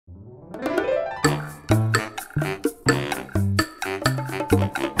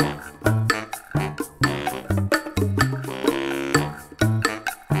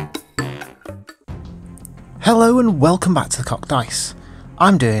and welcome back to the Cocked Dice.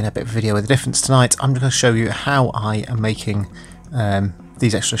 I'm doing a bit of a video with a difference tonight. I'm going to show you how I am making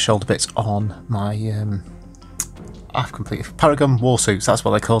these extra shoulder bits on my I've completed Paragon Warsuits, that's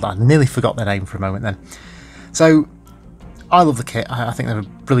what they're called. I nearly forgot their name for a moment then. So I love the kit. I think they're a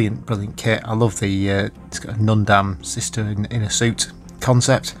brilliant kit. I love the it's got a Nundam sister in a suit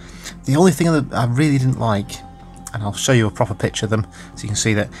concept. The only thing that I really didn't like, and I'll show you a proper picture of them so you can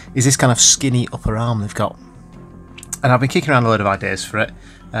see that, is this kind of skinny upper arm they've got. And I've been kicking around a load of ideas for it.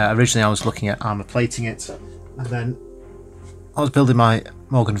 Originally I was looking at armour plating it, and then I was building my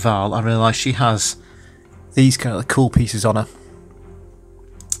Morgan Val. I realised she has these kind of cool pieces on her.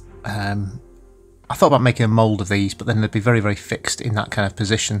 I thought about making a mould of these, but then they'd be very fixed in that kind of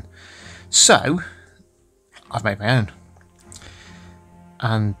position. So I've made my own.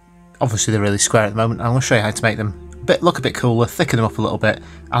 And obviously they're really square at the moment. I'm going to show you how to make them look a bit cooler, thicken them up a little bit,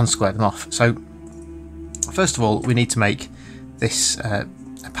 and square them off. So first of all, we need to make this a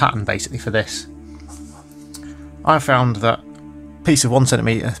pattern basically for this. I found that piece of 1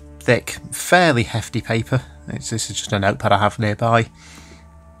 centimetre thick, fairly hefty paper. This is just a notepad I have nearby.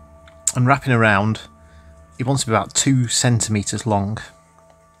 And wrapping around, it wants to be about 2 centimetres long.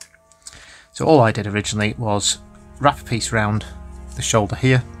 So all I did originally was wrap a piece around the shoulder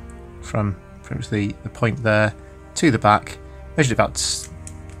here, from the point there to the back, measured about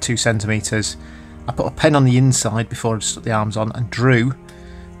 2 centimetres. I put a pen on the inside before I stuck the arms on and drew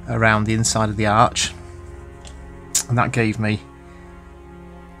around the inside of the arch, and that gave me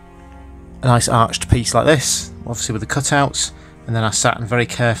a nice arched piece like this, obviously with the cutouts. And then I sat and very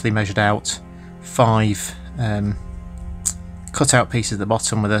carefully measured out 5 cutout pieces at the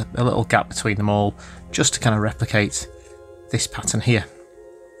bottom with a little gap between them all, just to kind of replicate this pattern here.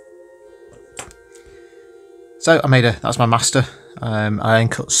 So I made that's my master. I then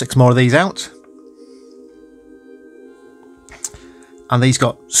cut 6 more of these out, and these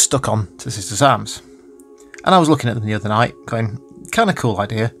got stuck on to the sister's arms. And I was looking at them the other night going, kind of cool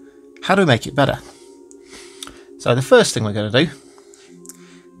idea, how do we make it better? So the first thing we're going to do,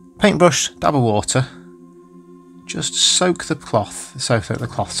 paintbrush, dab of water, just soak the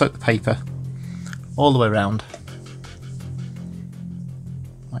paper all the way around,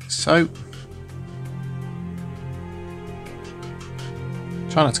 like so.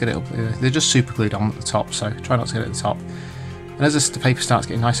 Try not to get it up, they're just super glued on at the top, so try not to get it at the top. And as the paper starts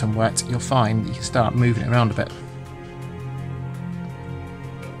getting nice and wet, you'll find you can start moving it around a bit.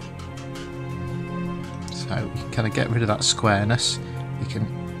 So you can kind of get rid of that squareness. You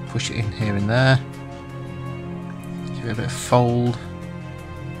can push it in here and there. Give it a bit of fold.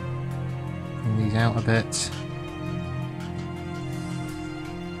 Bring these out a bit.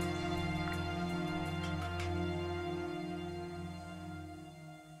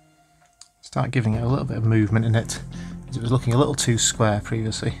 Start giving it a little bit of movement in it, because it was looking a little too square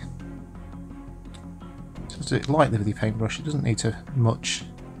previously. Just do it lightly with your paintbrush, it doesn't need to much.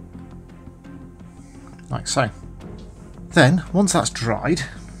 Like so. Then, once that's dried,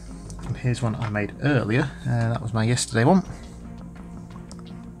 and here's one I made earlier, that was my yesterday one.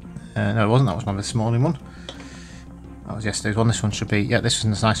 No, it wasn't, that was my this morning one. That was yesterday's one. This one should be, yeah, this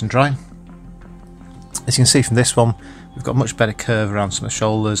one's nice and dry. As you can see from this one, we've got a much better curve around some of the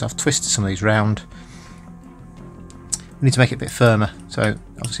shoulders. I've twisted some of these round. We need to make it a bit firmer. So,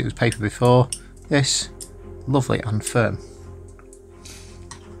 obviously it was paper before. This, lovely and firm.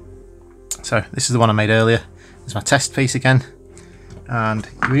 So this is the one I made earlier. This is my test piece again, and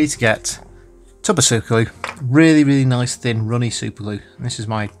we need to get tub of super glue, really nice thin runny super glue. And this is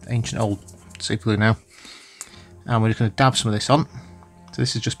my ancient old super glue now, and we're just going to dab some of this on. So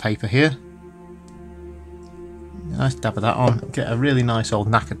this is just paper here. Nice dab of that on. Get a really nice old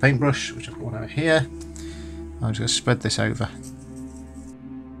knackered paintbrush, which I've got one over here. I'm just going to spread this over.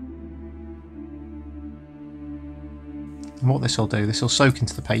 And what this will do, this will soak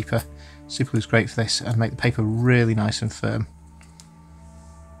into the paper. Super glue is great for this and make the paper really nice and firm.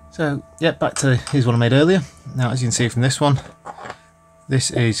 So yeah, back to here's one I made earlier. Now as you can see from this one, this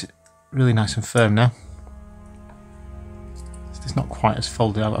is really nice and firm now. It's not quite as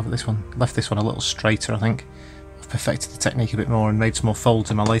folded. I've left this one a little straighter, I think. I've perfected the technique a bit more and made some more folds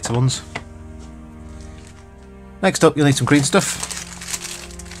in my later ones. Next up, you'll need some green stuff.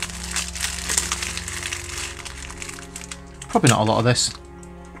 Probably not a lot of this.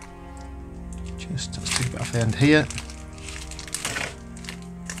 Just let's take a bit off the end here.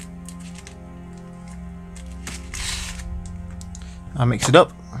 And mix it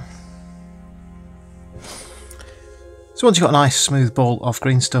up. So once you've got a nice smooth ball of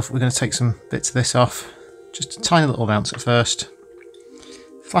green stuff, we're going to take some bits of this off. Just a tiny little amounts at first.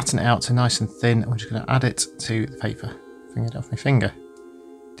 flatten it out to nice and thin, and we're just going to add it to the paper. Fingered off my finger.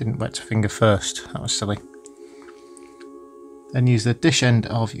 Didn't wet my finger first, that was silly. Then use the dish end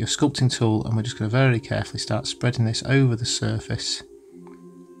of your sculpting tool, and we're just going to very carefully start spreading this over the surface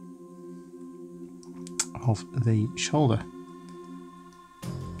of the shoulder.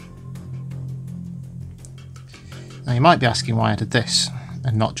 Now you might be asking why I did this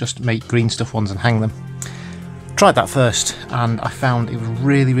and not just make green stuff ones and hang them. Tried that first and I found it was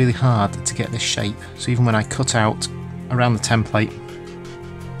really hard to get this shape. So even when I cut out around the template,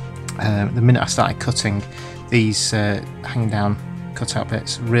 the minute I started cutting, these hanging down cutout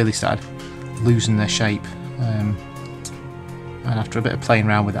bits really started losing their shape, and after a bit of playing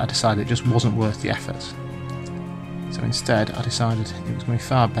around with it I decided it just wasn't worth the effort. So instead I decided it was going to be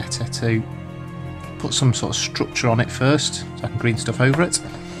far better to put some sort of structure on it first, so I can green stuff over it,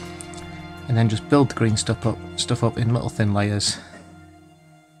 and then just build the green stuff up in little thin layers.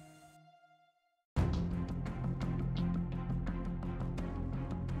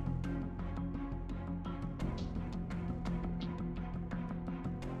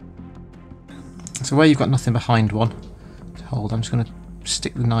 So where you've got nothing behind one to hold, I'm just going to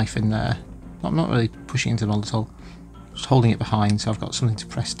stick the knife in there. I'm not really pushing into the mould at all, just holding it behind so I've got something to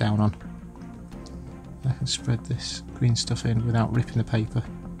press down on. I can spread this green stuff in without ripping the paper.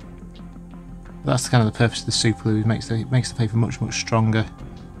 But that's kind of the purpose of the super glue. It makes the paper much stronger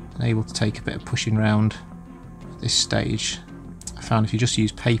and able to take a bit of pushing round at this stage. I found if you just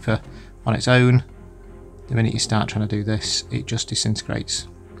use paper on its own, the minute you start trying to do this, it just disintegrates.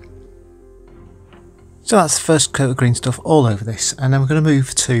 So that's the first coat of green stuff all over this, and then we're going to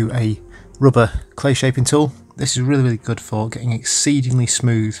move to a rubber clay shaping tool. This is really good for getting exceedingly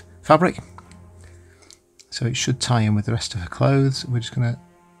smooth fabric. So it should tie in with the rest of her clothes. We're just going to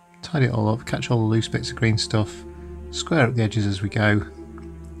tidy it all up, catch all the loose bits of green stuff, square up the edges as we go.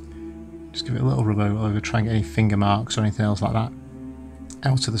 Just give it a little rub over, try and get any finger marks or anything else like that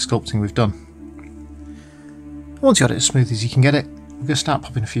out of the sculpting we've done. Once you've got it as smooth as you can get it, we're going to start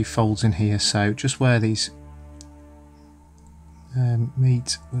popping a few folds in here. So just where these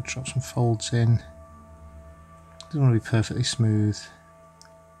meet, we'll drop some folds in. Doesn't want to be perfectly smooth,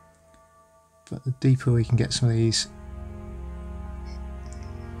 but the deeper we can get some of these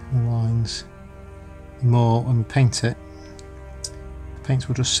lines, the more when we paint it, the paints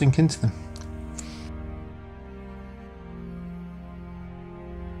will just sink into them.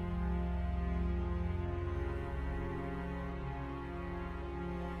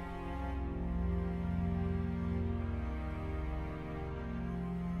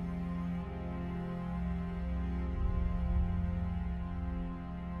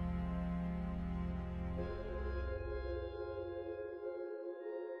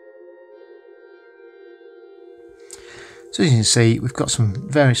 So as you can see, we've got some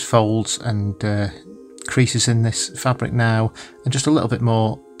various folds and creases in this fabric now, and just a little bit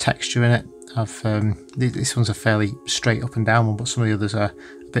more texture in it. This one's a fairly straight up and down one, but some of the others are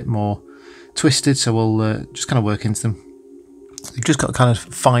a bit more twisted, so we'll just kind of work into them. You've just got to kind of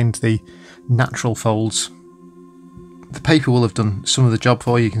find the natural folds. The paper will have done some of the job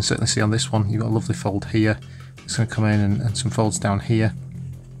for you. You can certainly see on this one, you've got a lovely fold here. It's going to come in and some folds down here.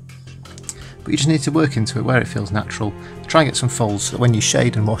 But you just need to work into it where it feels natural. Try and get some folds so that when you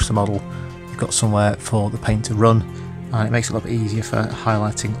shade and wash the model, you've got somewhere for the paint to run, and it makes it a little bit easier for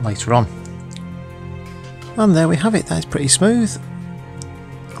highlighting later on. And there we have it. That is pretty smooth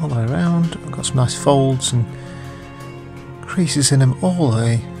all the way around. I've got some nice folds and creases in them all the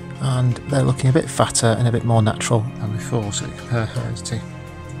way, and they're looking a bit fatter and a bit more natural than before, so we compare hers to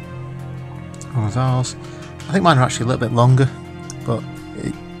one of ours. I think mine are actually a little bit longer, but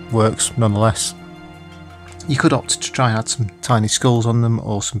it works nonetheless. You could opt to try and add some tiny skulls on them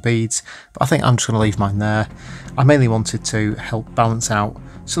or some beads, but I think I'm just going to leave mine there. I mainly wanted to help balance out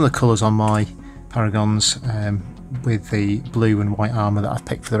some of the colours on my Paragons with the blue and white armour that I've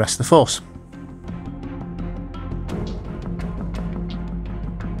picked for the rest of the force.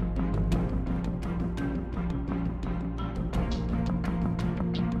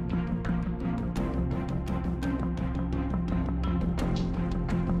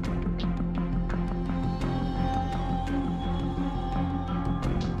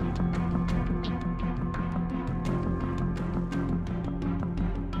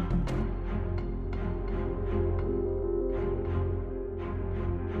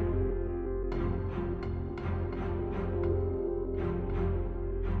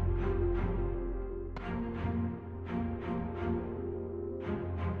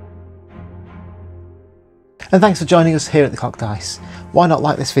 And thanks for joining us here at the Clock Dice. Why not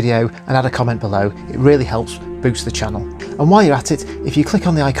like this video and add a comment below? It really helps boost the channel. And while you're at it, if you click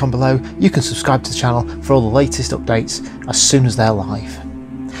on the icon below, you can subscribe to the channel for all the latest updates as soon as they're live.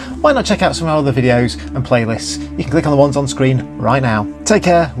 Why not check out some of our other videos and playlists? You can click on the ones on screen right now. Take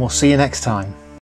care, and we'll see you next time.